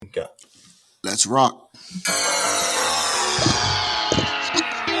go. Let's rock.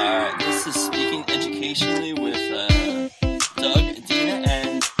 All right, this is Speaking Educationally with Doug, Dina,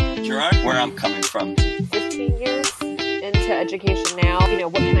 and Gerard, where I'm coming from. 15 years into education now,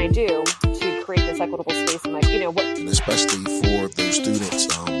 what can I do to create this equitable space in my, And especially for those students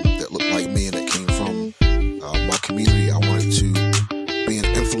that look like me and that came from my community, I wanted to be an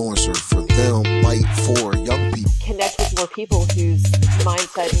influencer for them, like for young people. Connect with more people whose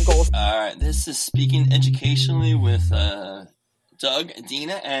mindset and goals. All right, this is Speaking Educationally with Doug,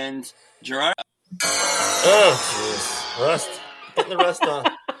 Dina, and Gerard. Oh, jeez. Rust. Getting the rust on.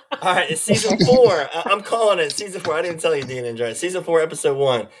 All right, it's season 4. I'm calling it season 4. I didn't even tell you, Dina and Gerard. Season 4, episode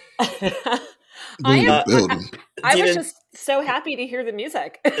 1. I was just so happy to hear the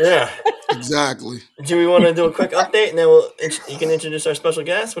music. Yeah. Exactly. Do we want to do a quick update, and then you can introduce our special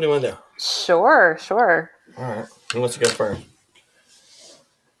guest? What do you want to do? Sure. All right. Who wants to go first?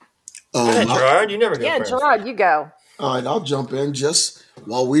 Go ahead, Gerard. You never go first. Yeah, Gerard, you go. All right, I'll jump in. Just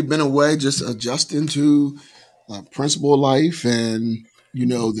while we've been away, just adjusting to principal life and,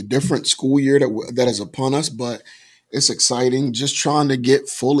 the different school year that is upon us. But it's exciting. Just trying to get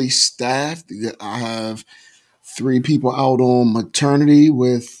fully staffed. I have 3 people out on maternity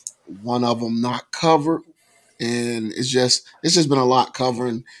with one of them not covered. And it's just been a lot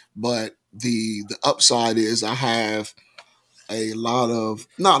covering. But the upside is I have a lot of,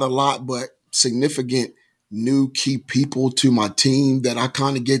 not a lot, but significant new key people to my team that I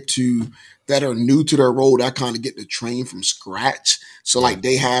kind of get to, that are new to their role, that I kind of get to train from scratch. So like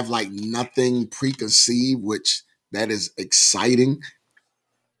they have like nothing preconceived, which that is exciting.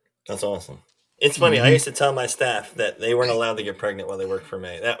 That's awesome. It's funny. I used to tell my staff that they weren't allowed to get pregnant while they worked for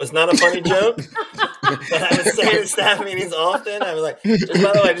me. That was not a funny joke. But I would say in staff meetings often, I was like, just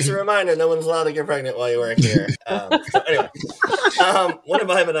by the way, just a reminder, no one's allowed to get pregnant while you work here. So anyway, what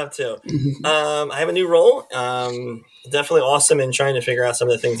have I been up to? I have a new role. Definitely awesome in trying to figure out some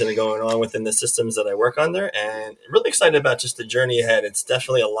of the things that are going on within the systems that I work under, and really excited about just the journey ahead. It's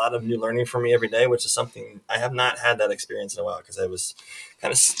definitely a lot of new learning for me every day, which is something I have not had that experience in a while, because I was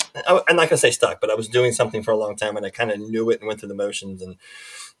kind of, I'm not going to say stuck, but I was doing something for a long time and I kind of knew it and went through the motions. And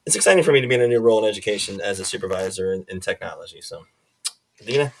it's exciting for me to be in a new role in education as a supervisor in technology. So,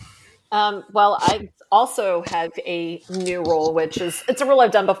 Dina? Well, I also have a new role, which is, it's a role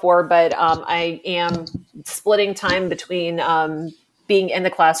I've done before, but I am splitting time between being in the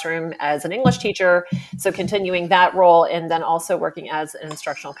classroom as an English teacher, so continuing that role, and then also working as an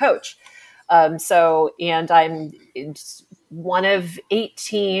instructional coach. And I'm one of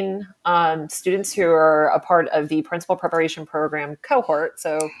 18 students who are a part of the principal preparation program cohort.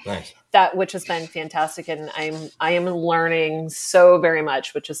 So Nice. That, which has been fantastic, and I am learning so very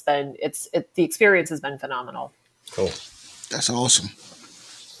much, which has been the experience has been phenomenal. Cool. That's awesome.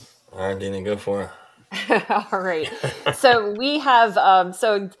 All right, Dina, go for it. All right. So we have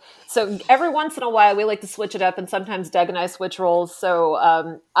so every once in a while we like to switch it up, and sometimes Doug and I switch roles. So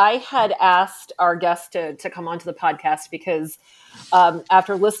I had asked our guest to come onto the podcast because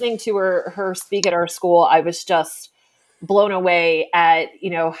after listening to her speak at our school, I was just blown away at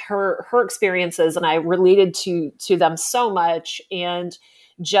her experiences, and I related to them so much, and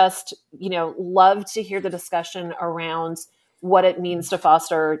just loved to hear the discussion around what it means to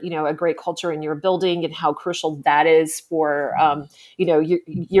foster, a great culture in your building, and how crucial that is for,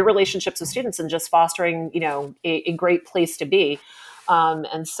 your relationships with students, and just fostering, a great place to be.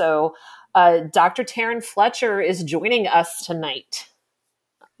 And so Dr. Taryn Fletcher is joining us tonight.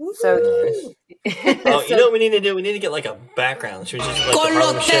 So, oh, you know what we need to do? We need to get like a background. Should we just like Con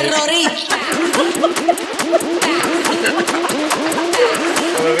los terroristas.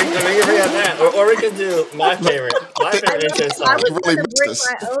 We can bring out that, or we could do my favorite intro song. I really missed this.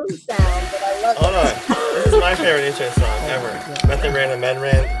 My own sound, but I love Hold on, this is my favorite intro song ever. Method Man and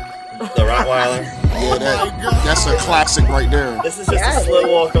Medran, the Rottweiler. Yeah, that's a classic right there. This is just a slow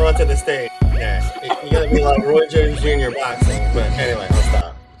walk onto the stage. Yeah, you gotta be like Roy Jones Jr. boxing. But anyway, I'll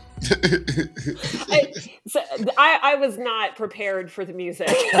stop. I was not prepared for the music.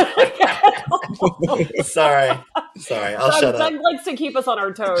 Sorry. I'll shut up. Doug likes to keep us on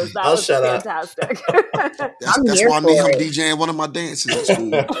our toes. That I'll was shut fantastic. That's why I made him DJing one of my dances at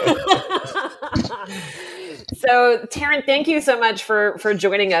school. So, Taryn, thank you so much for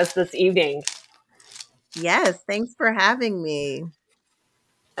joining us this evening. Yes, thanks for having me.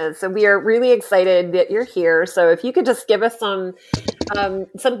 So we are really excited that you're here. So if you could just give us some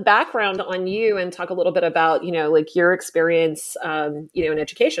background on you and talk a little bit about, like your experience, in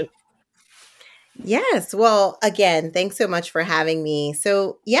education. Yes. Well, again, thanks so much for having me.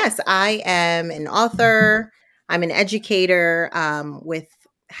 So yes, I am an author. I'm an educator with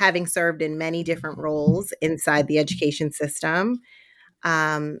having served in many different roles inside the education system.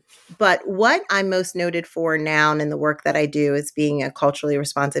 But what I'm most noted for now in the work that I do is being a culturally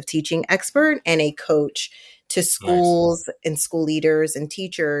responsive teaching expert and a coach to Nice. schools and school leaders and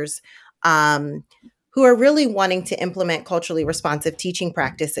teachers who are really wanting to implement culturally responsive teaching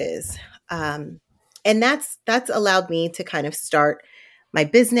practices. And that's allowed me to kind of start my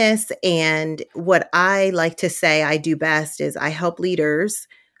business. And what I like to say I do best is I help leaders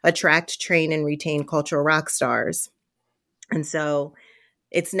attract, train, and retain cultural rock stars. And so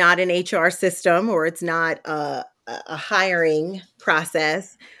it's not an HR system or it's not a hiring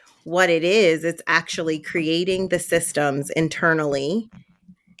process. What it is, it's actually creating the systems internally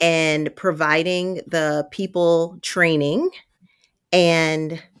and providing the people training,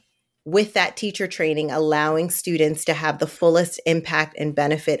 and with that teacher training, allowing students to have the fullest impact and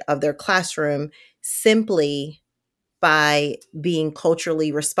benefit of their classroom simply by being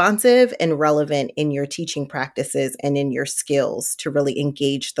culturally responsive and relevant in your teaching practices and in your skills to really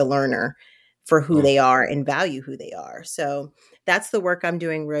engage the learner for who they are and value who they are. So that's the work I'm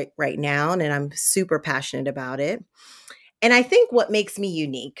doing right now, and I'm super passionate about it. And I think what makes me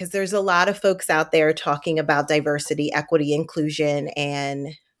unique, because there's a lot of folks out there talking about diversity, equity, inclusion,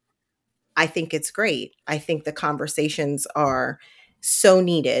 and I think it's great. I think the conversations are so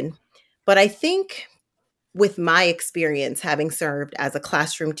needed. But I think with my experience, having served as a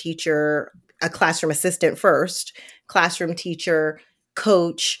classroom teacher, a classroom assistant first, classroom teacher,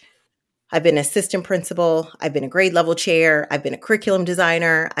 coach, I've been assistant principal, I've been a grade level chair, I've been a curriculum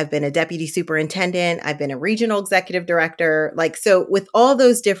designer, I've been a deputy superintendent, I've been a regional executive director. Like, so with all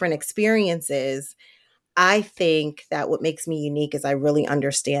those different experiences, I think that what makes me unique is I really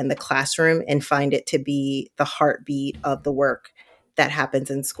understand the classroom and find it to be the heartbeat of the work that happens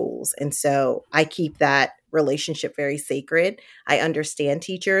in schools. And so I keep that relationship very sacred. I understand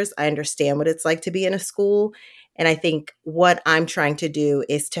teachers. I understand what it's like to be in a school. And I think what I'm trying to do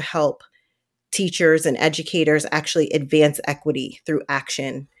is to help teachers and educators actually advance equity through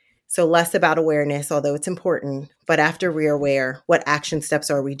action. So less about awareness, although it's important, but after we're aware, what action steps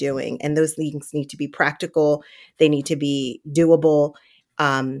are we doing? And those things need to be practical. They need to be doable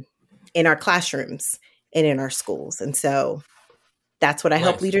in our classrooms and in our schools. And so that's what I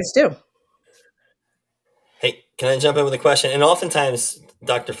help Nice. leaders do. Hey, can I jump in with a question? And oftentimes,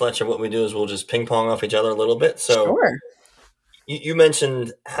 Dr. Fletcher, what we do is we'll just ping pong off each other a little bit. So Sure. you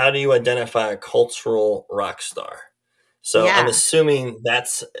mentioned, how do you identify a cultural rock star? So Yeah. I'm assuming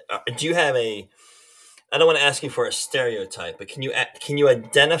that's, do you have a, I don't want to ask you for a stereotype, but can you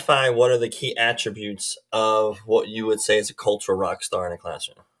identify what are the key attributes of what you would say is a cultural rock star in a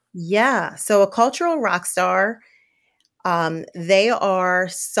classroom? Yeah. So a cultural rock star, they are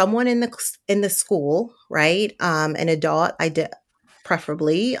someone in the school, right? An adult,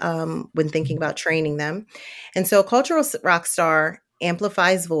 preferably when thinking about training them. And so, a cultural rock star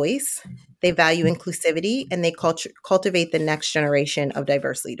amplifies voice. They value inclusivity, and they cultivate the next generation of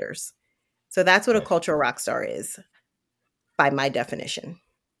diverse leaders. So that's what a cultural rock star is, by my definition.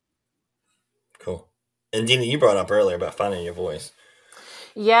 Cool. And Dina, you brought up earlier about finding your voice.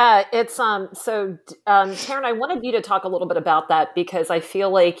 Yeah, it's Taryn, I wanted you to talk a little bit about that, because I feel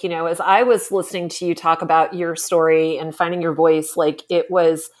like, as I was listening to you talk about your story and finding your voice, like it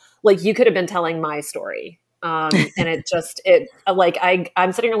was like you could have been telling my story. And I'm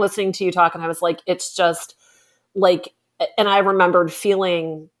sitting here listening to you talk, and I was like, it's just like, and I remembered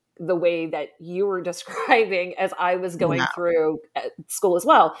feeling the way that you were describing as I was going through school as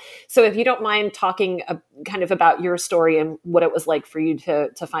well. So if you don't mind talking kind of about your story and what it was like for you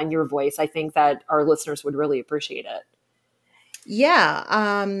to find your voice, I think that our listeners would really appreciate it.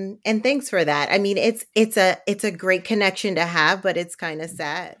 Yeah. And thanks for that. I mean, it's a great connection to have, but it's kind of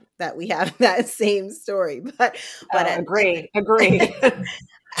sad that we have that same story. But agree. At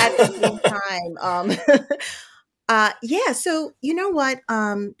the same time, yeah. So you know what?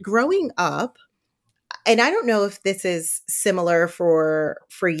 Growing up, and I don't know if this is similar for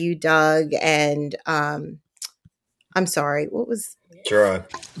you, Doug, and I'm sorry, what was Gerard.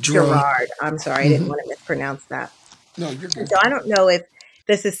 Gerard? I'm sorry, I didn't want to mispronounce that. No, you're good. So I don't know if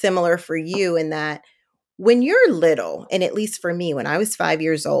this is similar for you in that when you're little, and at least for me, when I was 5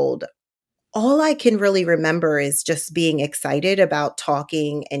 years old, all I can really remember is just being excited about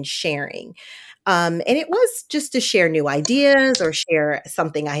talking and sharing. And it was just to share new ideas or share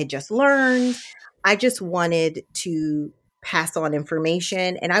something I had just learned. I just wanted to pass on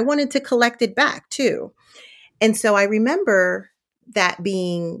information, and I wanted to collect it back too. And so I remember that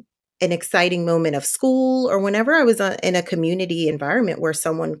being an exciting moment of school, or whenever I was in a community environment where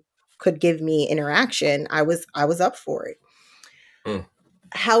someone could give me interaction, I was up for it. Mm.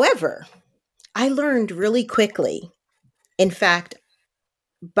 However, I learned really quickly. In fact,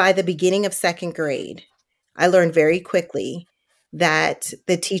 by the beginning of second grade, I learned very quickly that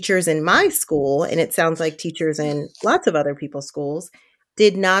the teachers in my school, and it sounds like teachers in lots of other people's schools,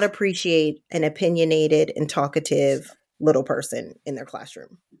 did not appreciate an opinionated and talkative little person in their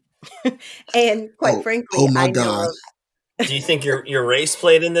classroom. And quite Oh frankly, my I know God. of, Do you think your race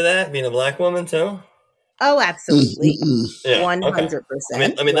played into that, being a black woman too? oh, Mm, absolutely. mm, mm. Yeah. Okay.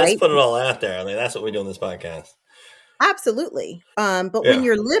 100%, I mean, let's right? put it all out there. I mean, that's what we do on this podcast. Absolutely. But when Yeah.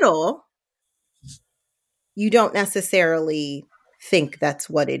 you're little, you don't necessarily think that's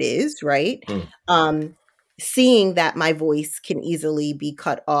what it is, right? Hmm. Seeing that my voice can easily be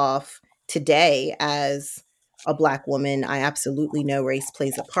cut off today as a Black woman, I absolutely know race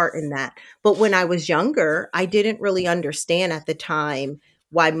plays a part in that. But when I was younger, I didn't really understand at the time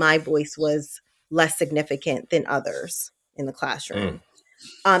why my voice was less significant than others in the Hmm. classroom.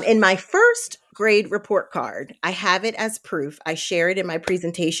 In my first grade report card, I have it as proof. I share it in my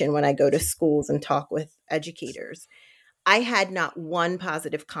presentation when I go to schools and talk with educators. I had not one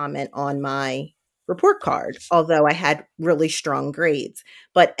positive comment on my report card, although I had really strong grades.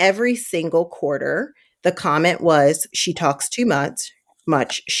 But every single quarter, the comment was, she talks too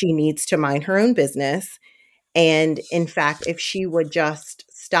much. She needs to mind her own business. And in fact, if she would just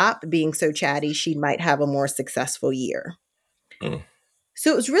stop being so chatty, she might have a more successful year. Hmm.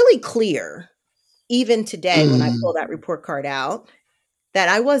 So it was really clear, even today when I pull that report card out, that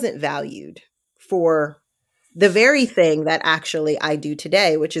I wasn't valued for the very thing that actually I do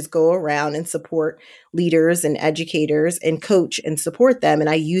today, which is go around and support leaders and educators and coach and support them. And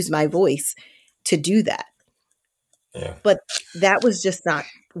I use my voice to do that. Yeah. But that was just not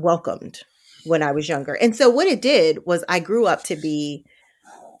welcomed when I was younger. And so what it did was I grew up to be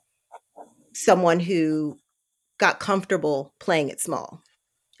someone who got comfortable playing it small.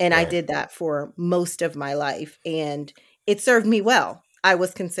 And I Right. did that for most of my life. And it served me well. I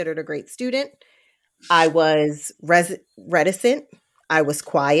was considered a great student. I was reticent. I was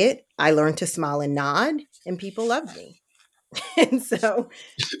quiet. I learned to smile and nod, and people loved me. And so,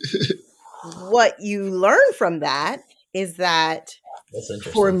 what you learn from that is that That's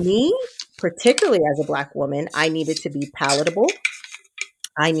for interesting. me, particularly as a Black woman, I needed to be palatable.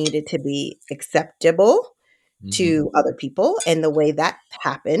 I needed to be acceptable to other people. And the way that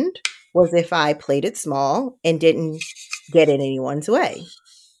happened was if I played it small and didn't get in anyone's way.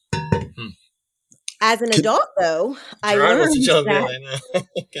 As an adult, though, I Gerard wants to learned jump in. that. I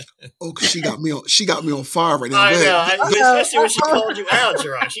know. Oh, 'cause she got me on fire right now. I Go ahead. know. Especially when she called you out,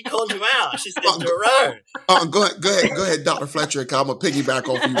 Gerard. She called you out. She said, Gerard. Go ahead, Dr. Fletcher. I'm gonna piggyback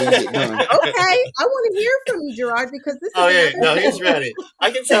off you when you get done. Okay, I want to hear from you, Gerard, because this is. Oh yeah, no, he's ready. I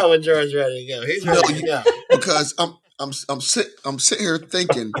can tell when Gerard's ready to go. He's ready to go. Because I'm sitting here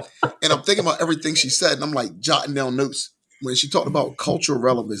thinking, and I'm thinking about everything she said, and I'm like jotting down notes when she talked about cultural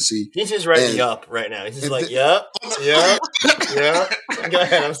relevancy. He's just writing And- yup right now. He's just and like, the- yup. Go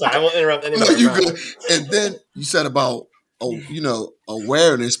ahead. I'm sorry. I won't interrupt No, anybody. you good. And then you said about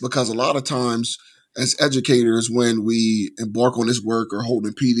awareness, because a lot of times as educators, when we embark on this work or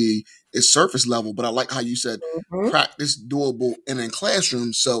holding PD, it's surface level. But I like how you said practice, doable, and in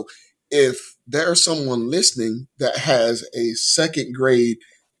classrooms. So if there's someone listening that has a second grade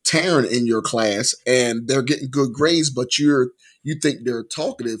Taryn in your class and they're getting good grades, but you think they're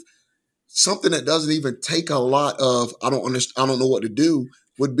talkative, something that doesn't even take a lot of I don't know what to do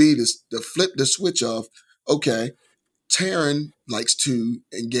would be to flip the switch of, okay, Taryn likes to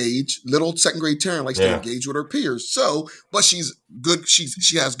engage. Little second grade Taryn likes to engage with her peers. So, but she's good.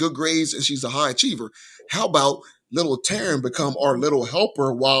 She has good grades and she's a high achiever. How about little Taryn become our little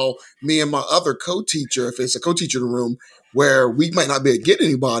helper while me and my other co-teacher, if it's a co-teacher in the room where we might not be able to get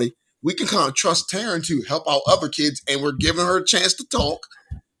anybody, we can kind of trust Taryn to help out other kids, and we're giving her a chance to talk,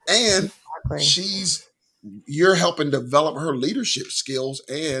 and you're helping develop her leadership skills,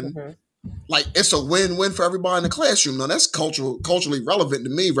 and like it's a win-win for everybody in the classroom. Now that's culturally relevant to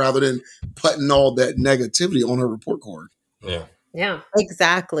me rather than putting all that negativity on her report card. Yeah,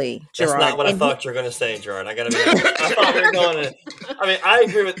 Exactly, Gerard. That's not what I thought you were going to say, Gerard. I got to be honest. I thought we were going to. I mean, I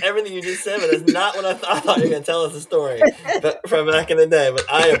agree with everything you just said, but that's not what I thought. I thought you were going to tell us a story from back in the day. But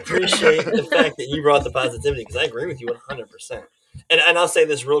I appreciate the fact that you brought the positivity, because I agree with you 100%. And I'll say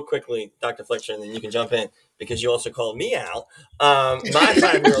this real quickly, Dr. Fletcher, and then you can jump in, because you also called me out. My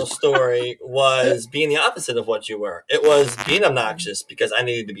 5-year-old story was being the opposite of what you were. It was being obnoxious because I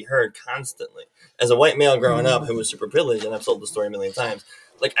needed to be heard constantly. As a white male growing up who was super privileged, and I've told the story a million times,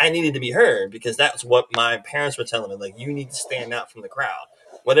 like I needed to be heard because that's what my parents were telling me. Like, you need to stand out from the crowd,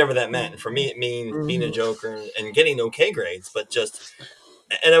 whatever that meant. For me, it means being a joker and getting okay grades, but just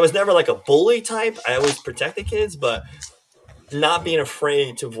and I was never like a bully type. I always protected kids, but not being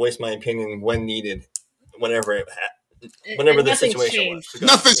afraid to voice my opinion when needed, whenever whenever the situation was. Because,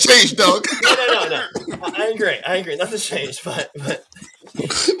 Nothing's changed, Doug. No. I agree. Nothing's changed, but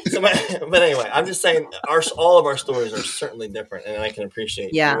anyway, I'm just saying all of our stories are certainly different, and I can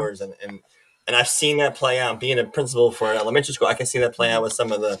appreciate yours, and I've seen that play out. Being a principal for an elementary school, I can see that play out with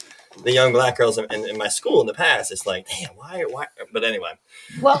some of the young black girls in my school in the past. It's like, damn, why? But anyway,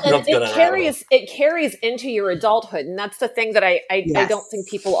 well, and it carries into your adulthood, and that's the thing that I don't think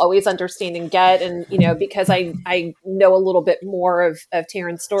people always understand and get. And because I know a little bit more of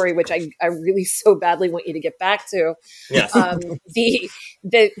Taryn's story, which I really so badly want you to get back to. Yes.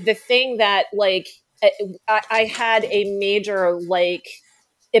 The thing that like I had a major like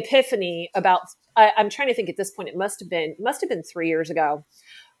epiphany about. I'm trying to think at this point. It must have been 3 years ago.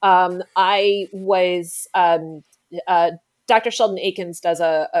 I was Dr. Sheldon Akins does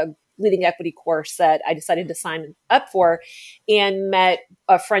a leading equity course that I decided to sign up for, and met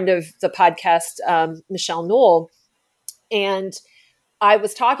a friend of the podcast, Michelle Knoll, and I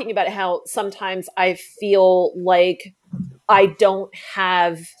was talking about how sometimes I feel like I don't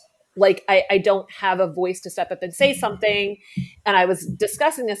have I don't have a voice to step up and say something. And I was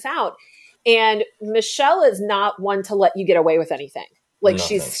discussing this out, and Michelle is not one to let you get away with anything. Like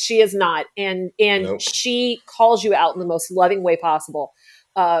she is not. And nope. She calls you out in the most loving way possible.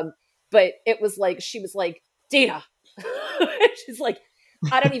 But it was like, she was like, Dina, she's like,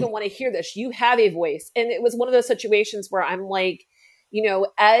 I don't even want to hear this. You have a voice. And it was one of those situations where I'm like,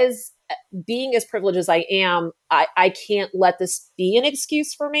 as being as privileged as I am, I can't let this be an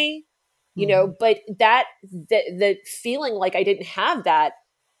excuse for me, but the feeling like I didn't have that,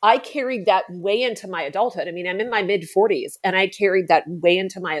 I carried that way into my adulthood. I mean, I'm in my mid 40s and I carried that way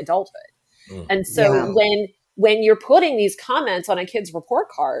into my adulthood. And so when you're putting these comments on a kid's report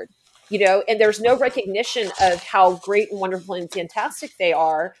card, and there's no recognition of how great and wonderful and fantastic they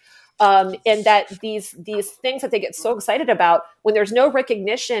are, and that these things that they get so excited about, when there's no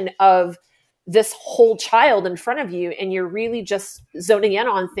recognition of this whole child in front of you, and you're really just zoning in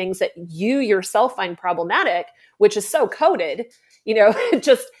on things that you yourself find problematic, which is so coded,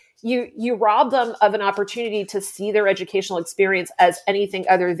 just you rob them of an opportunity to see their educational experience as anything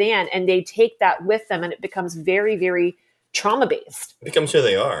other than, and they take that with them, and it becomes very, very trauma-based. It becomes who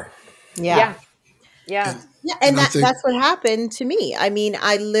they are. Yeah. And that's what happened to me. I mean,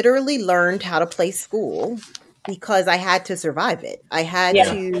 I literally learned how to play school because I had to survive it. I had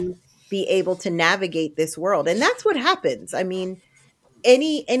to be able to navigate this world. And that's what happens. I mean,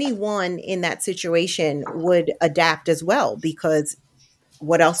 anyone in that situation would adapt as well, because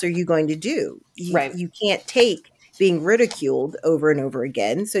what else are you going to do? You can't take being ridiculed over and over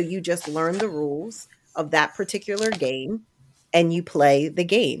again. So you just learn the rules of that particular game and you play the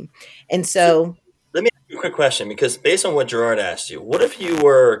game. And so let me ask you a quick question, because based on what Gerard asked you, what if you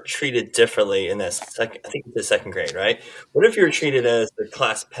were treated differently in that the second grade, right? What if you were treated as the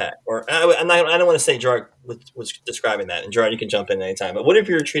class pet? Or I don't want to say Gerard was describing that, and Gerard, you can jump in anytime. But what if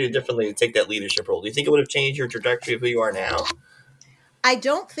you were treated differently to take that leadership role? Do you think it would have changed your trajectory of who you are now? I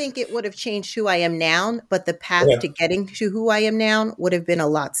don't think it would have changed who I am now, but the path to getting to who I am now would have been a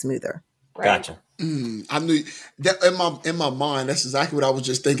lot smoother. Right? Gotcha. I knew that in my mind. That's exactly what I was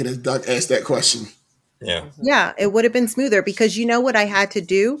just thinking as Doug asked that question. Yeah, it would have been smoother, because you know what I had to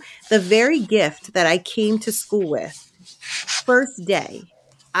do? The very gift that I came to school with, first day,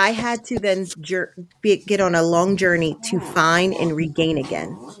 I had to then get on a long journey to find and regain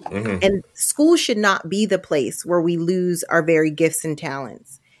again. Mm-hmm. And school should not be the place where we lose our very gifts and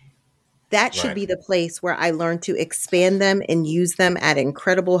talents. That should be the place where I learn to expand them and use them at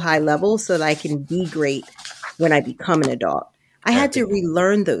incredible high levels so that I can be great when I become an adult. I had to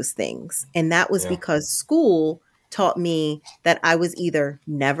relearn those things. And that was because school taught me that I was either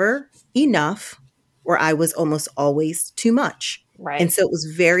never enough or I was almost always too much. Right. And so it was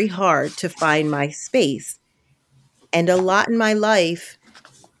very hard to find my space. And a lot in my life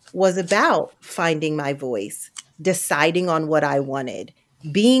was about finding my voice, deciding on what I wanted,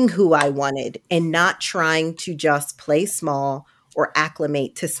 being who I wanted, and not trying to just play small or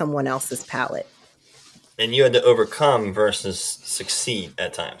acclimate to someone else's palette. And you had to overcome versus succeed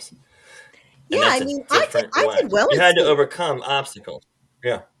at times. And I mean, I did well. You had to overcome obstacles.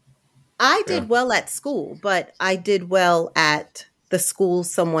 Yeah. I did well at school, but I did well at the school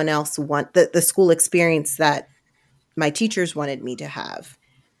someone else the school experience that my teachers wanted me to have,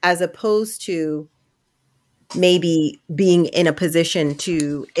 as opposed to maybe being in a position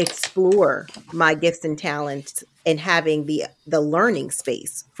to explore my gifts and talents and having the learning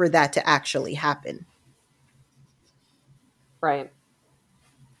space for that to actually happen. Right.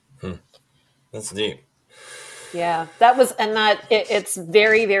 That's deep. Yeah, that was, and it's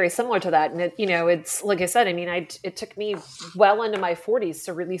very, very similar to that. And it's like I said, I mean, it took me well into my 40s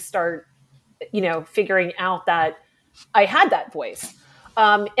to really start, figuring out that I had that voice.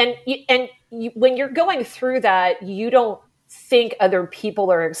 When you're going through that, you don't think other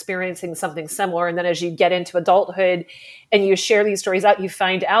people are experiencing something similar. And then as you get into adulthood and you share these stories out, you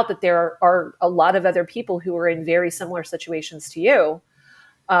find out that there are a lot of other people who are in very similar situations to you.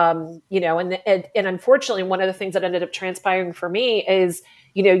 And unfortunately, one of the things that ended up transpiring for me is,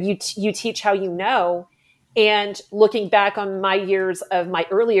 you teach how you know. And looking back on my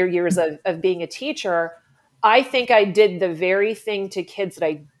earlier years of being a teacher, I think I did the very thing to kids that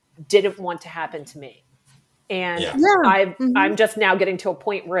I didn't want to happen to me. And Yeah. I'm just now getting to a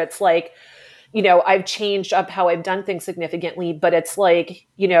point where it's like, I've changed up how I've done things significantly, but it's like,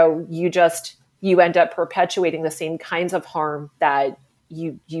 you end up perpetuating the same kinds of harm that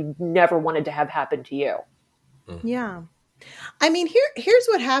you never wanted to have happen to you. Yeah. I mean, here's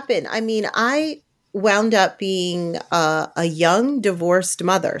what happened. I mean, I wound up being a young divorced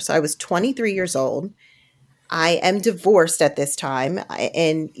mother. So I was 23 years old. I am divorced at this time.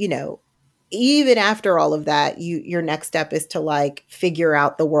 And, even after all of that, your next step is to like figure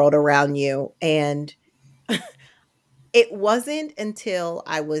out the world around you. And it wasn't until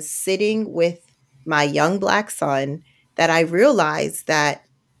I was sitting with my young Black son that I realized that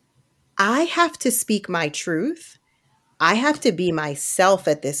I have to speak my truth. I have to be myself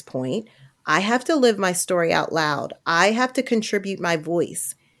at this point. I have to live my story out loud. I have to contribute my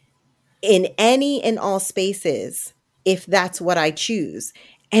voice in any and all spaces if that's what I choose.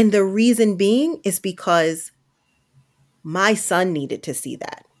 And the reason being is because my son needed to see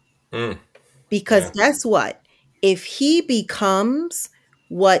that. Mm. Because Yeah. guess what? If he becomes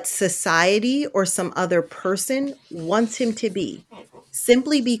what society or some other person wants him to be,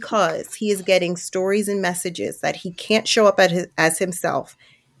 simply because he is getting stories and messages that he can't show up as himself,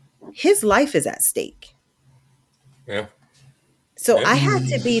 his life is at stake. Yeah. So Yeah. I had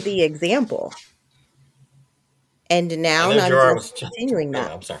to be the example. And I now know I'm Gerard just was just. continuing Oh,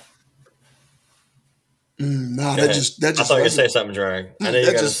 that. I'm sorry. Nah, Go ahead. that I just thought you were going to say resonated. something, Gerard. I know you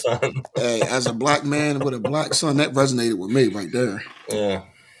That got a just, son. hey, as a Black man with a Black son, that resonated with me right there. Yeah.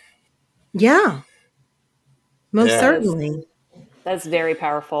 Yeah, most Yeah. certainly. That's very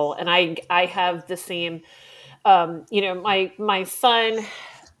powerful. And I have the same, my son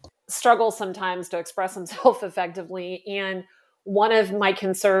struggles sometimes to express himself effectively. And one of my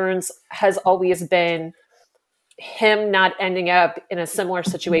concerns has always been him not ending up in a similar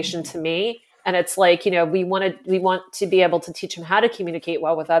situation to me. And it's like, we want to be able to teach him how to communicate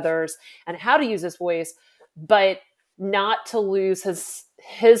well with others and how to use his voice, but not to lose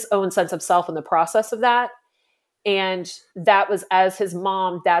his own sense of self in the process of that. And that was, as his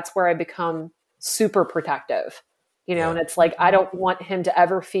mom, that's where I become super protective, Yeah. and it's like, I don't want him to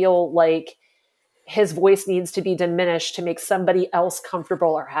ever feel like his voice needs to be diminished to make somebody else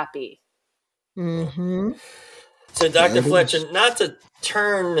comfortable or happy. Mm-hmm. So, Dr. There it Fletcher, is. not to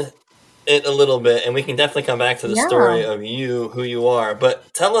turn it a little bit, and we can definitely come back to the Yeah. story of you, who you are,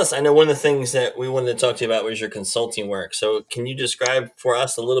 but tell us, I know one of the things that we wanted to talk to you about was your consulting work. So can you describe for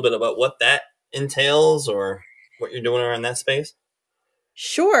us a little bit about what that entails or what you're doing around that space?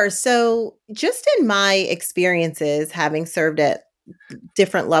 Sure. So, just in my experiences, having served at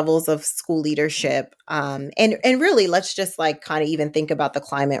different levels of school leadership, and really, let's just like kind of even think about the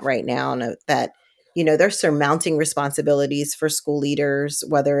climate right now, and that there's surmounting responsibilities for school leaders,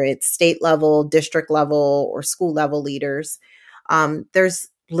 whether it's state level, district level, or school level leaders. There's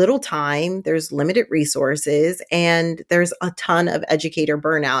little time, there's limited resources, and there's a ton of educator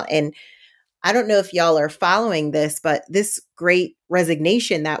burnout. And I don't know if y'all are following this, but this great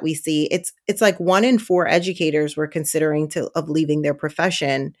resignation that we see, it's like 1 in 4 educators were considering of leaving their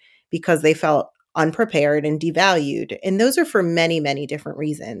profession because they felt unprepared and devalued. And those are for many, many different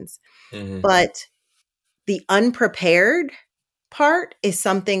reasons. Mm-hmm. But the unprepared part is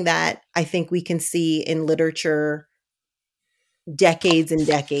something that I think we can see in literature decades and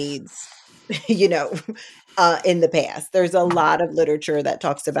decades, in the past. There's a lot of literature that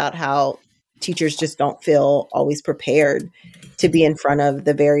talks about how teachers just don't feel always prepared to be in front of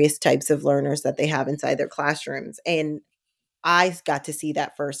the various types of learners that they have inside their classrooms. And I got to see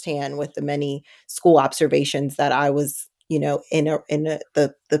that firsthand with the many school observations that I was,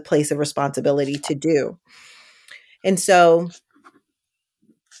 the place of responsibility to do. And so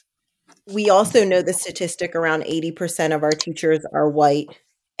we also know the statistic around 80% of our teachers are white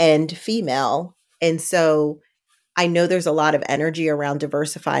and female. And so I know there's a lot of energy around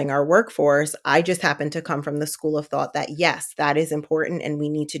diversifying our workforce. I just happen to come from the school of thought that, yes, that is important and we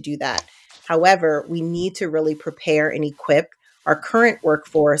need to do that. However, we need to really prepare and equip our current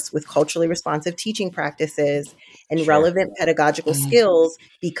workforce with culturally responsive teaching practices and Sure. relevant pedagogical skills,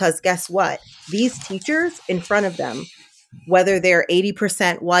 because guess what? These teachers in front of them, whether they're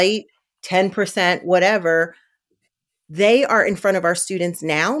 80% white, 10% whatever, they are in front of our students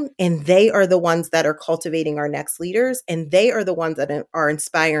now, and they are the ones that are cultivating our next leaders, and they are the ones that are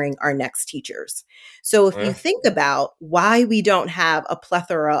inspiring our next teachers. So if you think about why we don't have a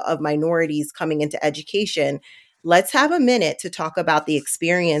plethora of minorities coming into education, let's have a minute to talk about the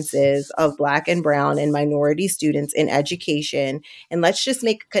experiences of Black and Brown and minority students in education. And let's just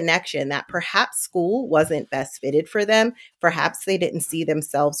make a connection that perhaps school wasn't best fitted for them. Perhaps they didn't see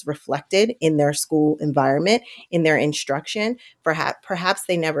themselves reflected in their school environment, in their instruction. Perhaps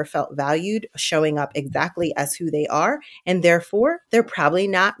they never felt valued showing up exactly as who they are. And therefore, they're probably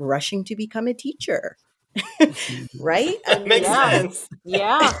not rushing to become a teacher. Right? That makes sense.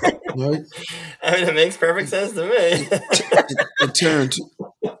 Yeah. Right? I mean, it makes perfect sense to me. And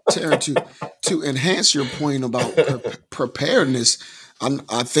Taryn, to enhance your point about preparedness,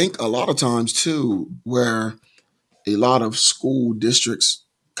 I think a lot of times too, where a lot of school districts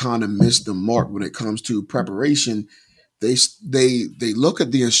kind of miss the mark when it comes to preparation, they look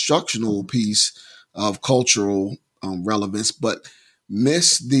at the instructional piece of cultural relevance, but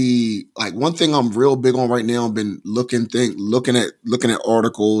miss the, like, one thing I'm real big on right now. I've been looking at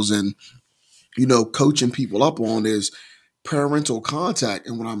articles and coaching people up on is parental contact.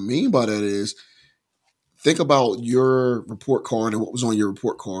 And what I mean by that is, think about your report card and what was on your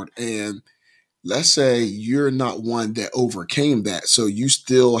report card. And let's say you're not one that overcame that. So you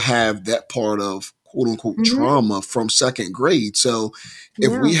still have that part of quote unquote trauma from second grade. So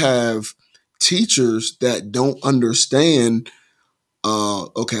if we have teachers that don't understand,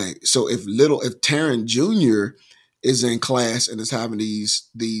 okay, so if Taryn Jr. is in class and is having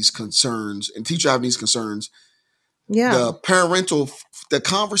these concerns, and teacher having these concerns, the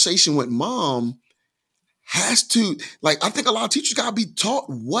conversation with mom has to, like, I think a lot of teachers gotta be taught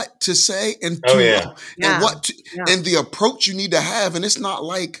what to say and and the approach you need to have. And it's not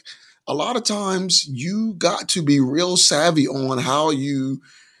like, a lot of times you got to be real savvy on how you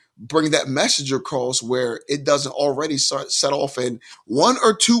bring that message across, where it doesn't already set off, and one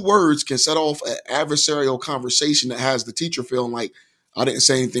or two words can set off an adversarial conversation that has the teacher feeling like, I didn't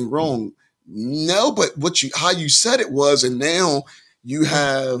say anything wrong. No, but how you said it was. And now you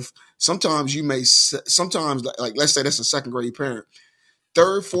have, sometimes like, let's say that's a second grade parent,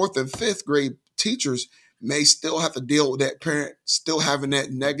 third, fourth, and fifth grade teachers may still have to deal with that parent still having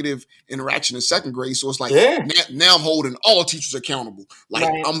that negative interaction in second grade. So it's like, now I'm holding all teachers accountable. Like,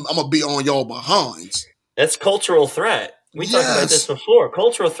 I'm going to be on y'all behinds. That's cultural threat. We talked about this before.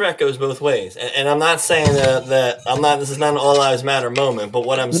 Cultural threat goes both ways. And I'm not saying that this is not an all lives matter moment, but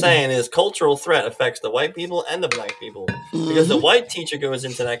what I'm saying is cultural threat affects the white people and the Black people. Because the white teacher goes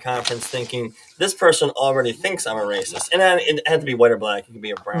into that conference thinking, this person already thinks I'm a racist. And it had to be white or Black. It could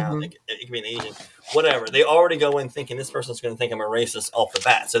be a brown. It could be an Asian. Whatever. They already go in thinking this person's going to think I'm a racist off the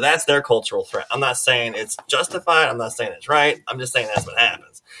bat. So that's their cultural threat. I'm not saying it's justified. I'm not saying it's right. I'm just saying that's what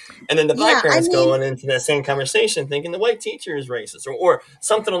happens. And then the Black parents going into that same conversation thinking the white teacher is racist or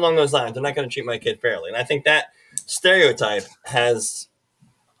something along those lines. They're not going to treat my kid fairly. And I think that stereotype has...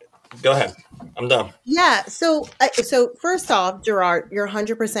 Go ahead. I'm done. Yeah. So first off, Gerard, you're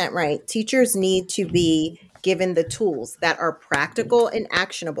 100% right. Teachers need to be given the tools that are practical and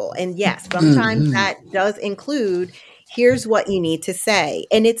actionable. And yes, sometimes that does include, here's what you need to say.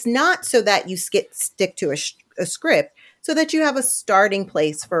 And it's not so that you stick to a script, so that you have a starting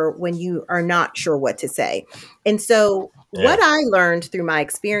place for when you are not sure what to say. And so what I learned through my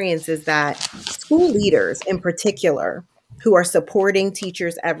experience is that school leaders in particular, who are supporting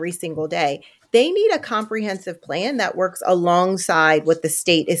teachers every single day, they need a comprehensive plan that works alongside what the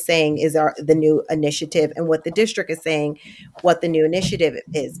state is saying is the new initiative, and what the district is saying what the new initiative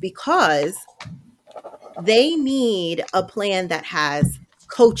is, because they need a plan that has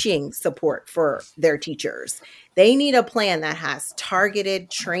coaching support for their teachers. They need a plan that has targeted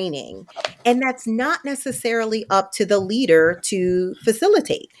training, and that's not necessarily up to the leader to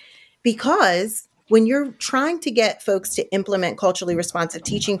facilitate, because when you're trying to get folks to implement culturally responsive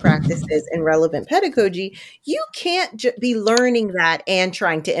teaching practices and relevant pedagogy, you can't be learning that and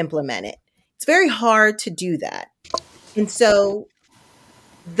trying to implement it. It's very hard to do that. And so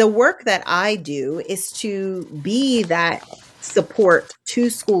the work that I do is to be that support to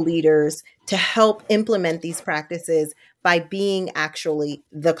school leaders to help implement these practices by being actually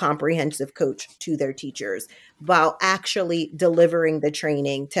the comprehensive coach to their teachers, while actually delivering the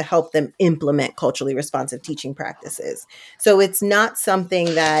training to help them implement culturally responsive teaching practices. So it's not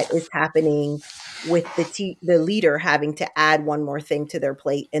something that is happening with the leader having to add one more thing to their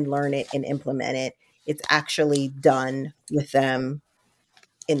plate and learn it and implement it. It's actually done with them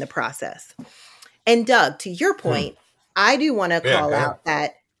in the process. And Doug, to your point, I do want to Yeah, call go out ahead.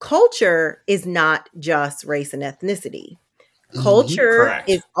 that culture is not just race and ethnicity. Mhm.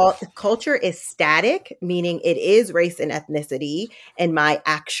 Correct. Culture is static, meaning it is race and ethnicity and my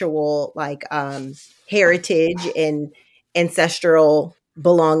actual heritage and ancestral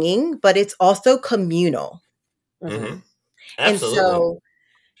belonging, but it's also communal. Mm-hmm. And Absolutely. so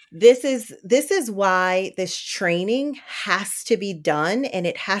this is why this training has to be done and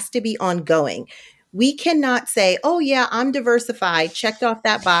it has to be ongoing. We cannot say, oh yeah, I'm diversified, checked off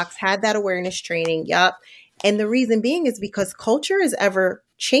that box, had that awareness training. Yup. And the reason being is because culture is ever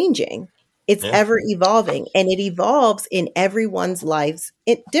changing. It's Yeah. ever evolving and it evolves in everyone's lives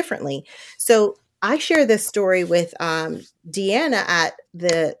differently. So I share this story with Deanna at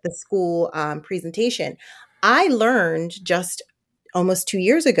the school presentation. I learned just almost 2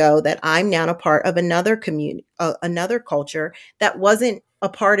 years ago that I'm now a part of another community, another culture that wasn't a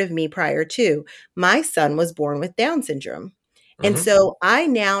part of me prior to. My son was born with Down syndrome. And Mm-hmm. so I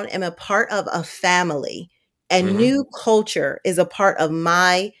now am a part of a family. A Mm-hmm. new culture is a part of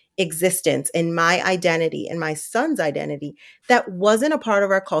my existence and my identity and my son's identity that wasn't a part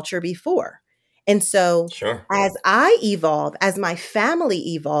of our culture before. And so Sure. as I evolve, as my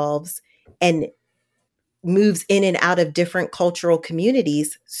family evolves, and moves in and out of different cultural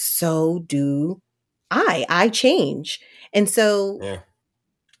communities, so do I. I change. And so Yeah.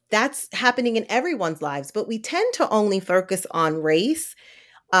 that's happening in everyone's lives, but we tend to only focus on race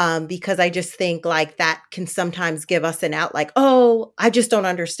because I just think like that can sometimes give us an out like, oh, I just don't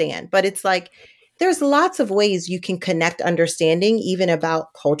understand. But it's like, there's lots of ways you can connect understanding even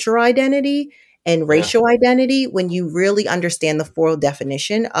about cultural identity and Yeah. racial identity when you really understand the full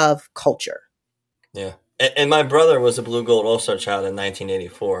definition of culture. Yeah. And my brother was a Blue Gold All-Star child in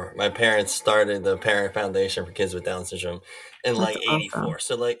 1984. My parents started the Parent Foundation for Kids with Down syndrome in That's like awesome. 84.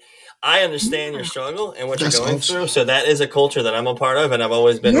 So like I understand your Yeah. struggle and what you're That's going awesome. through. So that is a culture that I'm a part of, and I've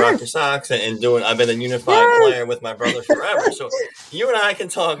always been rock Yes. your socks and doing. I've been a unified Yes. player with my brother forever. So you and I can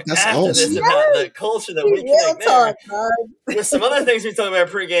talk That's after this awesome. about Yes. the culture that We we will connect talk, there bud. with some other things we talk about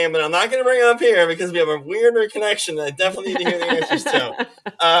pregame, but I'm not going to bring it up here because we have a weirder connection that I definitely need to hear the answers to.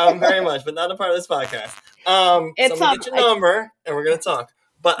 Very much, but not a part of this podcast. So I'm It's gonna get your number and we're gonna talk.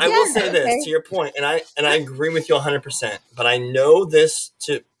 But I will Yes. say this Okay. to your point, and I agree with you 100%. But I know this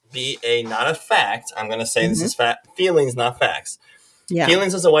to be a not a fact. I'm gonna say this Mhm. is fact, feelings, not facts. Yeah.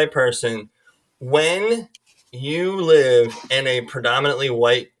 Feelings as a white person, when you live in a predominantly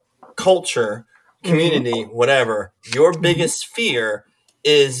white culture, Mhm. community, whatever, your Mhm. biggest fear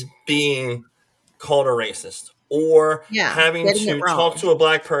is being called a racist or Yeah. having Getting it to talk wrong. to a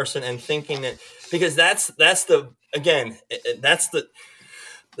black person and thinking that because that's the again that's the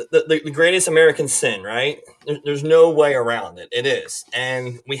greatest American sin, right? There's no way around it. It is.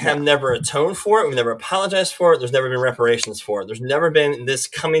 And we have Yeah. never atoned for it. We've never apologized for it. There's never been reparations for it. There's never been this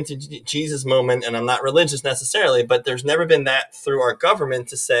coming to Jesus moment. And I'm not religious necessarily, but there's never been that through our government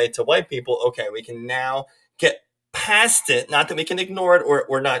to say to white people, okay, we can now get past it. Not that we can ignore it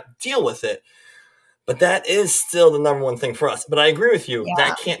or not deal with it, but that is still the number one thing for us. But I agree with you. Yeah.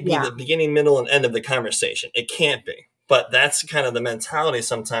 That can't be Yeah. the beginning, middle, and end of the conversation. It can't be. But that's kind of the mentality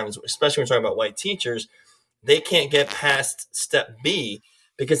sometimes, especially when we're talking about white teachers. They can't get past step B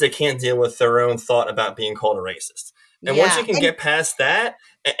because they can't deal with their own thought about being called a racist. And once Yeah. you can And get past that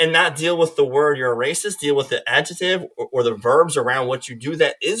and not deal with the word you're a racist, deal with the adjective or the verbs around what you do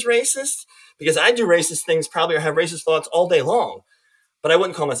that is racist, because I do racist things probably or have racist thoughts all day long, but I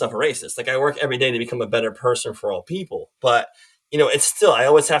wouldn't call myself a racist. Like I work every day to become a better person for all people. But it's still I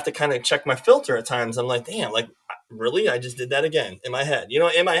always have to kind of check my filter at times. I'm like, damn, like really, I just did that again in my head.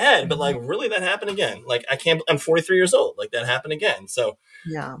 In my head, but like really that happened again. Like I can't. I'm 43 years old. Like that happened again. So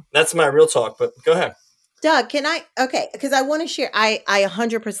yeah. that's my real talk. But go ahead. Doug, can I okay, because I want to share I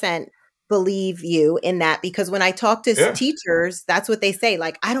 100% believe you in that because when I talk to Yeah. teachers, that's what they say.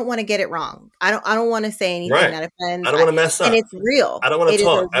 Like, I don't want to get it wrong. I don't want to say anything Right. that offends. I don't want to mess And up. it's real. I don't want It to is a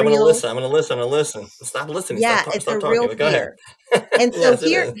talk. I want to real, listen. I'm going to listen. I'm going to listen. Stop listening. yeah, it's Stop a talking. real But go ahead. fear. And so Yes, it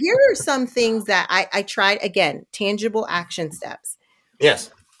here is. here are some things that I tried again, tangible action steps.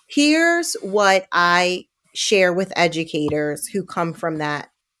 Yes. Here's what I share with educators who come from that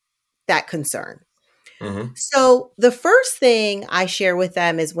concern. Mm-hmm. So the first thing I share with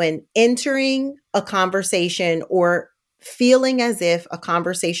them is when entering a conversation or feeling as if a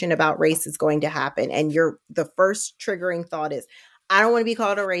conversation about race is going to happen, and the first triggering thought is, I don't want to be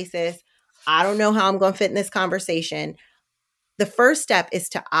called a racist. I don't know how I'm going to fit in this conversation. The first step is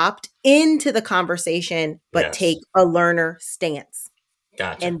to opt into the conversation, but take a learner stance.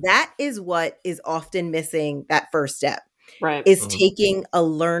 Gotcha. And that is what is often missing, that first step, Right. is taking a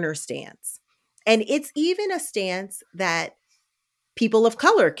learner stance. And it's even a stance that people of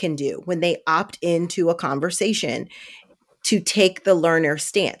color can do when they opt into a conversation, to take the learner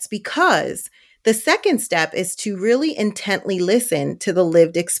stance, because the second step is to really intently listen to the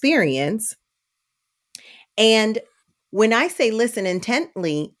lived experience. And when I say listen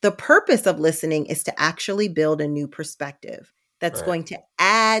intently, the purpose of listening is to actually build a new perspective that's going to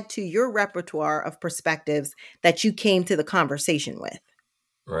add to your repertoire of perspectives that you came to the conversation with.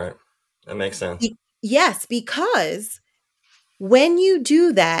 Right. That makes sense. Yes, because when you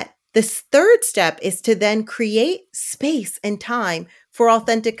do that, the third step is to then create space and time for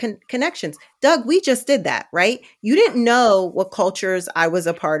authentic connections. Doug, we just did that, right? You didn't know what cultures I was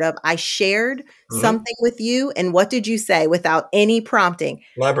a part of. I shared something with you. And what did you say without any prompting?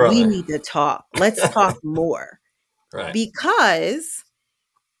 My brother. We need to talk. Let's talk more. Right. Because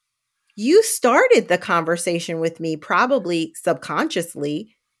you started the conversation with me probably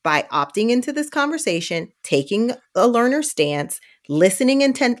subconsciously by opting into this conversation, taking a learner stance, listening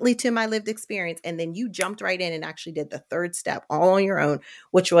intently to my lived experience, and then you jumped right in and actually did the third step all on your own,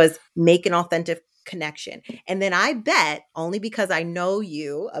 which was make an authentic connection. And then I bet, only because I know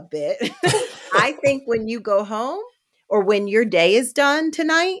you a bit, I think when you go home or when your day is done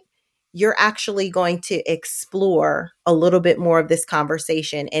tonight, you're actually going to explore a little bit more of this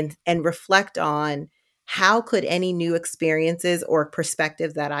conversation and reflect on how could any new experiences or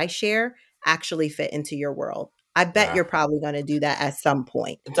perspectives that I share actually fit into your world. I bet you're probably going to do that at some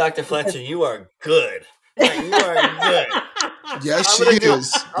point. Dr. Fletcher, you are good. Like, you are good. Yes, she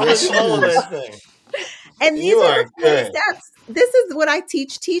is. Yes, she is. And these are the four steps. This is what I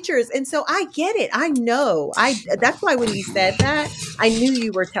teach teachers. And so I get it. I know. That's why when you said that, I knew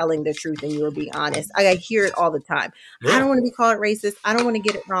you were telling the truth and you were being honest. I hear it all the time. I don't want to be called racist. I don't want to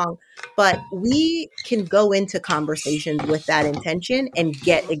get it wrong. But we can go into conversations with that intention and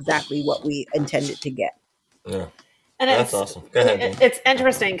get exactly what we intended to get. Yeah. And that's awesome. Go ahead, Dean. It's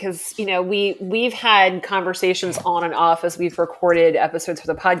interesting because, we've had conversations on and off as we've recorded episodes for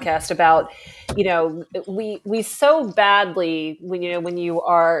the podcast about, we so badly when you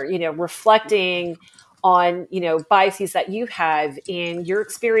are, reflecting on, biases that you have in your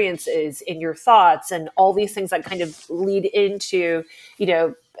experiences, in your thoughts, and all these things that kind of lead into,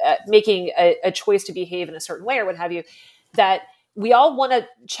 making a choice to behave in a certain way or what have you, that we all want to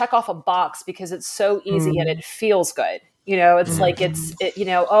check off a box because it's so easy and it feels good. It's like,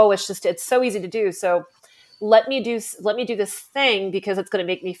 it's so easy to do. So let me do this thing because it's going to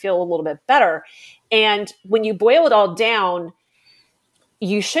make me feel a little bit better. And when you boil it all down,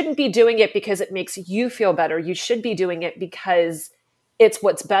 you shouldn't be doing it because it makes you feel better. You should be doing it because it's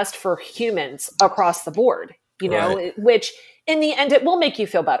what's best for humans across the board, which in the end, it will make you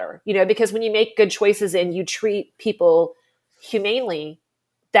feel better, because when you make good choices and you treat people humanely,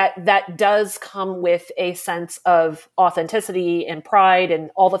 that does come with a sense of authenticity and pride and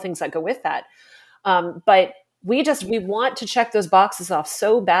all the things that go with that. But we want to check those boxes off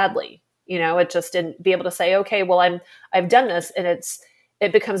so badly, and be able to say, okay, well, I've done this, and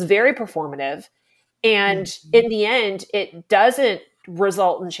it becomes very performative. And in the end, it doesn't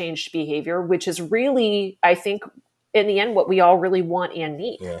result in changed behavior, which is really, I think, in the end, what we all really want and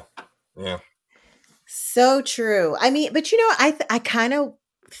need. Yeah. Yeah. So true. I mean, but I kind of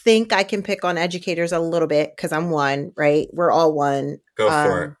think I can pick on educators a little bit because I'm one, right? We're all one. Go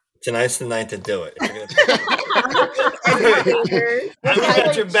for it. Tonight's the night to do it. I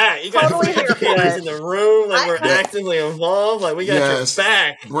got your back. You got totally educators in the room. Like, we're actively involved. Like, we got your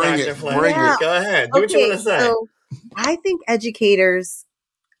back, Dr. Fletcher. Go ahead. Do what you want to say. So I think educators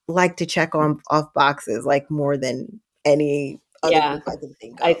like to check off boxes like more than any other group I can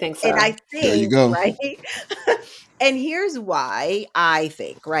think of. I think so. And I think, there you go. Right? And here's why I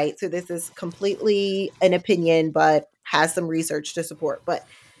think, right? So this is completely an opinion, but has some research to support. But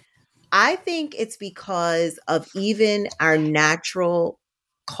I think it's because of even our natural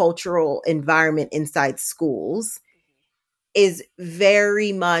cultural environment inside schools is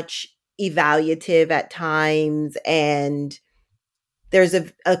very much evaluative at times. And there's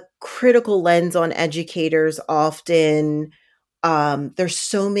a critical lens on educators often. There's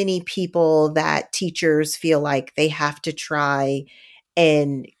so many people that teachers feel like they have to try,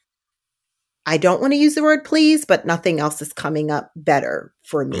 and I don't want to use the word please, but nothing else is coming up better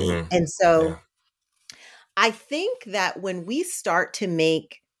for me. And so I think that when we start to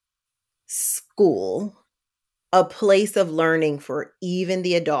make school a place of learning for even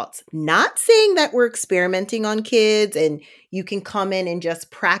the adults, not saying that we're experimenting on kids and you can come in and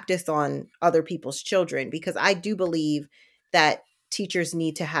just practice on other people's children, because I do believe that teachers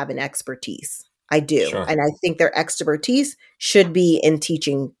need to have an expertise. I do. Sure. And I think their expertise should be in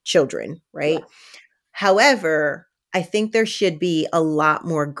teaching children, right? Yeah. However, I think there should be a lot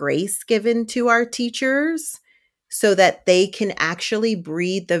more grace given to our teachers so that they can actually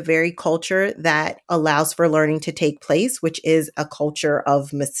breed the very culture that allows for learning to take place, which is a culture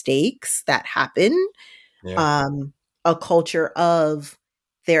of mistakes that happen, Yeah. a culture of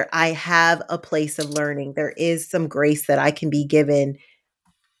I have a place of learning. There is some grace that I can be given.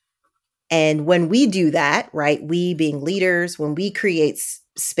 And when we do that, right, we being leaders, when we create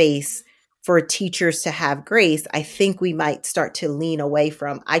space for teachers to have grace, I think we might start to lean away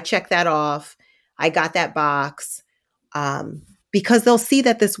from, I check that off, I got that box, because they'll see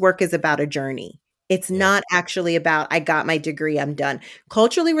that this work is about a journey. It's Yeah. not actually about, I got my degree, I'm done.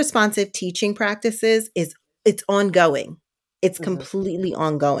 Culturally responsive teaching practices it's ongoing. It's Mhm. completely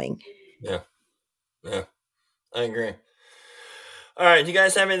ongoing. Yeah. Yeah. I agree. All right. Do you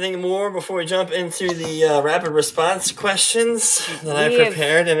guys have anything more before we jump into the rapid response questions that I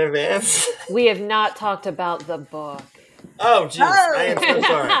prepared in advance? We have not talked about the book. Oh, jeez. I am so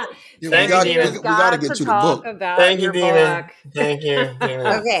sorry. Yeah, Thank you, Dina. we gotta get to the book. About Thank you, your Dina. book. Thank you,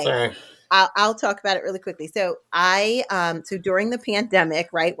 Dina. Okay. Sorry. I'll talk about it really quickly. So so during the pandemic,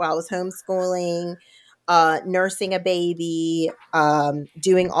 right, while I was homeschooling, nursing a baby,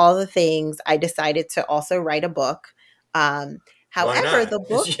 doing all the things, I decided to also write a book. Why However, not? the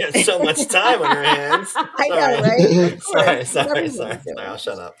book, You have so much time on your hands. I know, right? Of course. Sorry. Everyone's doing I'll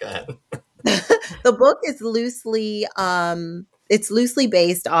shut up. Go ahead. The book is loosely it's loosely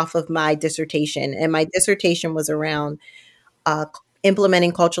based off of my dissertation, and my dissertation was around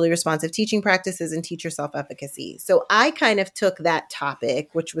implementing culturally responsive teaching practices and teacher self-efficacy. So I kind of took that topic,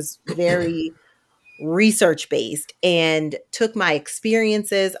 which was very research based, and took my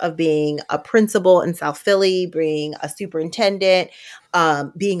experiences of being a principal in South Philly, being a superintendent,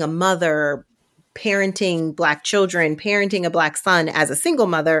 being a mother, parenting Black children, parenting a Black son as a single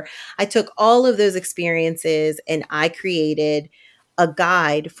mother. I took all of those experiences and I created a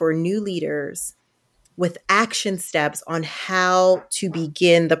guide for new leaders with action steps on how to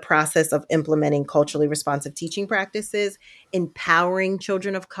begin the process of implementing culturally responsive teaching practices, empowering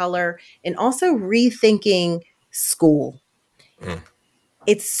children of color, and also rethinking school. Mm.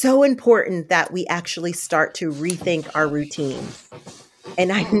 It's so important that we actually start to rethink our routines.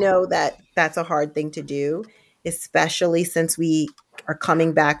 And I know that that's a hard thing to do, especially since we are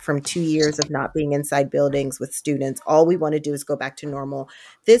coming back from 2 years of not being inside buildings with students. All we want to do is go back to normal.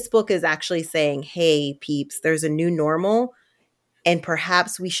 This book is actually saying, hey, peeps, there's a new normal. And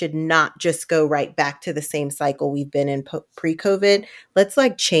perhaps we should not just go right back to the same cycle we've been in pre-COVID. Let's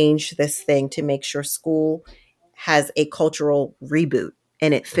change this thing to make sure school has a cultural reboot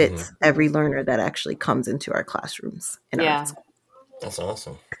and it fits every learner that actually comes into our classrooms. Yeah. That's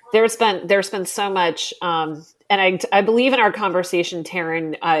awesome. There's been so much, and I believe in our conversation,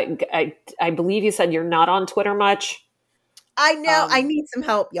 Taryn. I believe you said you're not on Twitter much. I know. I need some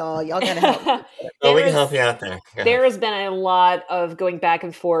help, y'all. Y'all gotta help me. Oh, we can help you out there. There has been a lot of going back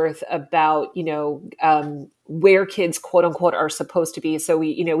and forth about, where kids, quote unquote, are supposed to be. So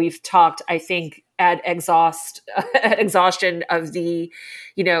we've talked, I think, at exhaustion of the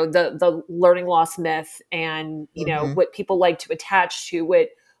learning loss myth, and what people like to attach to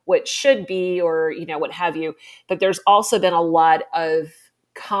what should be, or what have you. But there's also been a lot of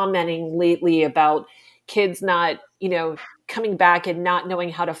commenting lately about kids not coming back and not knowing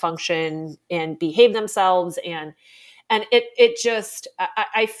how to function and behave themselves, and it just,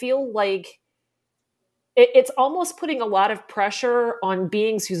 I feel like it's almost putting a lot of pressure on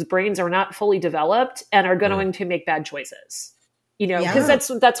beings whose brains are not fully developed and are going to make bad choices. Because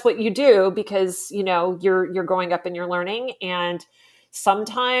that's what you do, because you're growing up and you're learning, and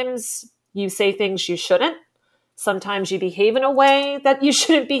sometimes you say things you shouldn't. Sometimes you behave in a way that you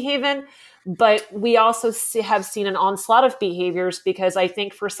shouldn't behave in. But we also have seen an onslaught of behaviors, because I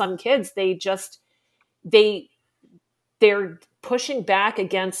think for some kids, they're pushing back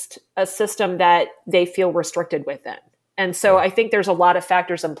against a system that they feel restricted within. And so I think there's a lot of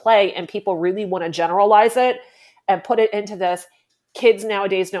factors in play, and people really want to generalize it and put it into this: kids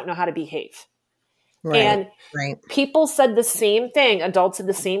nowadays don't know how to behave. Right, and people said the same thing. Adults said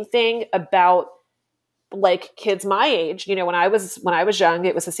the same thing about kids my age. When I was young,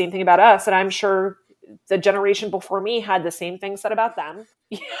 it was the same thing about us. And I'm sure the generation before me had the same thing said about them.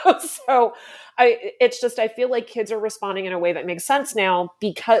 So I feel like kids are responding in a way that makes sense now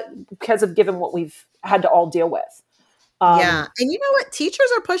because of given what we've had to all deal with. Yeah. And you know what? Teachers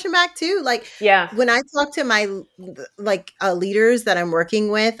are pushing back too. Like, yeah, when I talk to my leaders that I'm working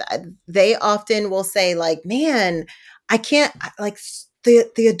with, they often will say like, man, I can't, like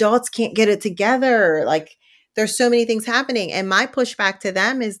the adults can't get it together. Like, there's so many things happening. And my pushback to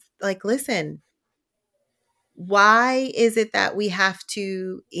them is like, listen, why is it that we have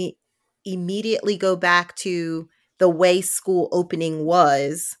to immediately go back to the way school opening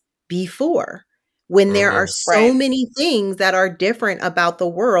was before, when there are so Right. many things that are different about the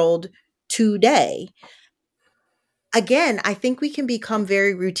world today? Again, I think we can become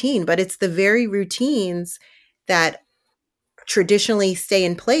very routine, but it's the very routines that traditionally stay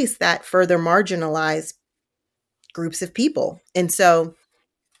in place that further marginalize groups of people. And so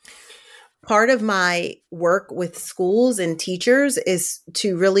part of my work with schools and teachers is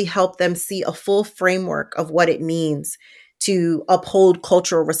to really help them see a full framework of what it means to uphold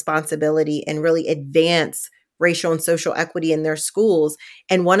cultural responsibility and really advance racial and social equity in their schools.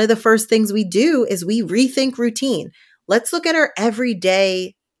 And one of the first things we do is we rethink routine. Let's look at our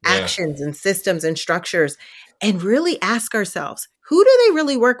everyday actions and systems and structures and really ask ourselves, who do they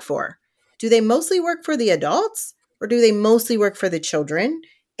really work for? Do they mostly work for the adults, or do they mostly work for the children?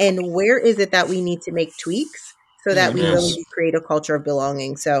 And where is it that we need to make tweaks so that we really do create a culture of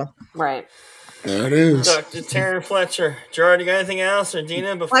belonging? So, right. There it is. Dr. Taryn Fletcher. Gerard, you got anything else? Or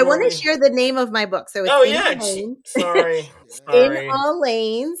Dina, before I want to share the name of my book. So it's Sorry. In All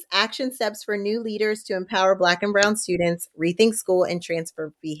Lanes, Action Steps for New Leaders to Empower Black and Brown Students, Rethink School and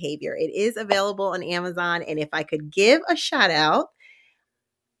Transfer Behavior. It is available on Amazon. And if I could give a shout out,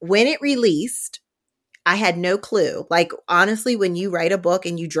 when it released, I had no clue. Like, honestly, when you write a book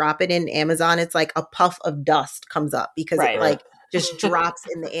and you drop it in Amazon, it's like a puff of dust comes up because it like just drops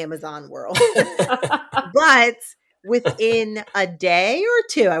in the Amazon world. But within a day or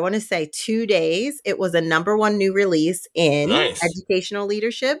two, I want to say 2 days, it was a #1 new release in educational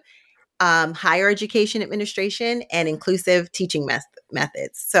leadership, higher education administration, and inclusive teaching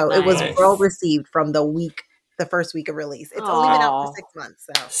methods. So it was well received from the first week of release. It's only been out for 6 months.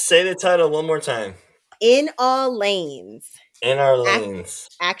 So say the title one more time. In All Lanes. In Our Lanes.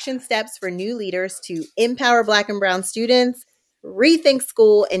 Action Steps for New Leaders to Empower Black and Brown Students, Rethink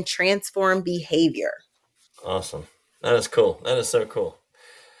School, and Transform Behavior. Awesome. That is cool. That is so cool.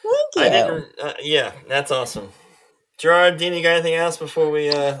 Thank you. Yeah, that's awesome. Gerard, Dina, you got anything else before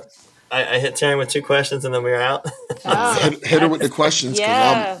we... I hit Taryn with 2 questions and then we were out. Hit her with the questions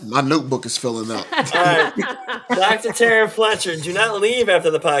because my notebook is filling up. All right. Dr. Taryn Fletcher, do not leave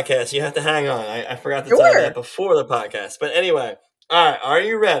after the podcast. You have to hang on. I forgot to tell you that before the podcast. But anyway, all right. Are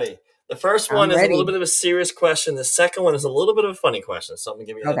you ready? The first one is a little bit of a serious question. The second one is a little bit of a funny question. So I'm going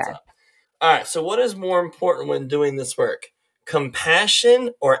to give you a heads up. All right. So what is more important when doing this work?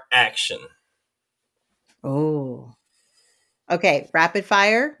 Compassion or action? Oh. Okay. Rapid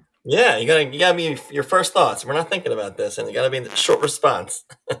fire. Yeah, you gotta be your first thoughts. We're not thinking about this, and you gotta be in the short response.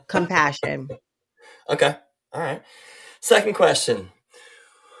 Compassion. Okay, all right. Second question.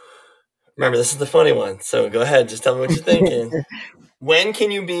 Remember, this is the funny one, so go ahead. Just tell me what you're thinking. When can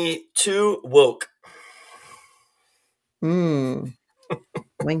you be too woke? When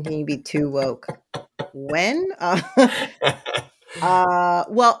can you be too woke? When?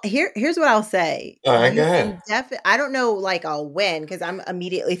 Well, here's what I'll say. All right, go ahead. I don't know like a when, because I'm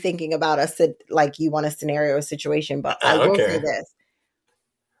immediately thinking about like you want a scenario or situation, but I will say this.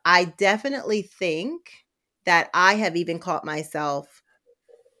 I definitely think that I have even caught myself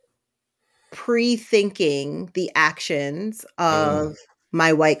pre-thinking the actions of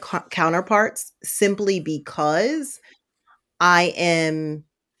my white counterparts simply because I am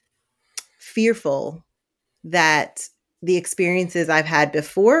fearful that the experiences I've had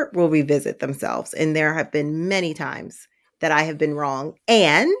before will revisit themselves. And there have been many times that I have been wrong.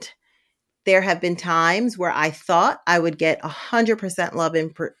 And there have been times where I thought I would get 100% love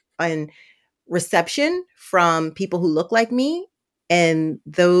and reception from people who look like me. And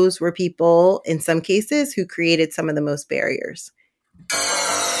those were people, in some cases, who created some of the most barriers.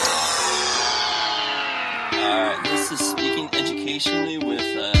 This is Speaking Educationally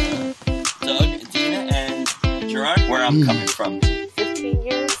with Doug, Dina, and Gerard, where I'm coming from. 15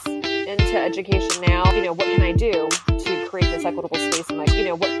 years into education now, what can I do to create this equitable space? And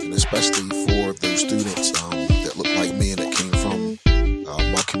And especially for those students that look like me and that came from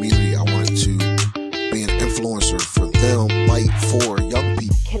my community, I wanted to be an influencer for them, fight for young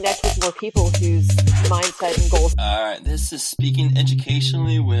people. Connect with more people whose mindset and goals. All right, this is Speaking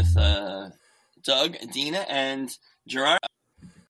Educationally with Doug, Dina, and Gerard.